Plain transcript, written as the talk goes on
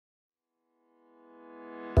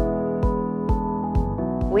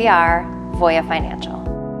We are Voya Financial.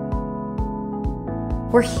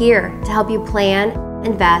 We're here to help you plan,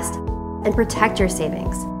 invest, and protect your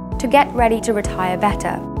savings to get ready to retire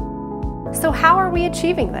better. So how are we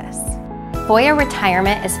achieving this? Voya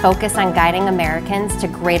Retirement is focused on guiding Americans to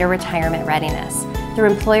greater retirement readiness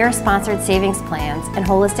through employer-sponsored savings plans and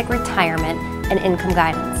holistic retirement and income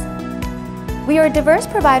guidance. We are a diverse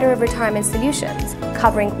provider of retirement solutions,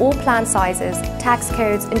 covering all plan sizes, tax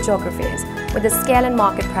codes, and geographies, with a scale and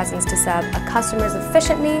market presence to serve our customers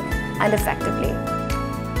efficiently and effectively.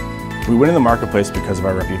 We win in the marketplace because of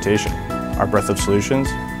our reputation, our breadth of solutions,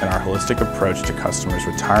 and our holistic approach to customers'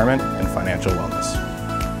 retirement and financial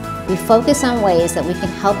wellness. We focus on ways that we can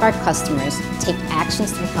help our customers take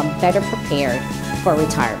actions to become better prepared for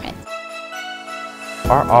retirement.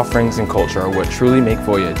 Our offerings and culture are what truly make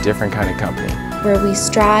Voya a different kind of company, where we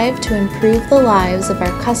strive to improve the lives of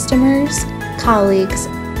our customers, colleagues,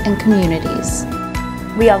 and communities.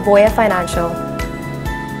 We are Voya Financial.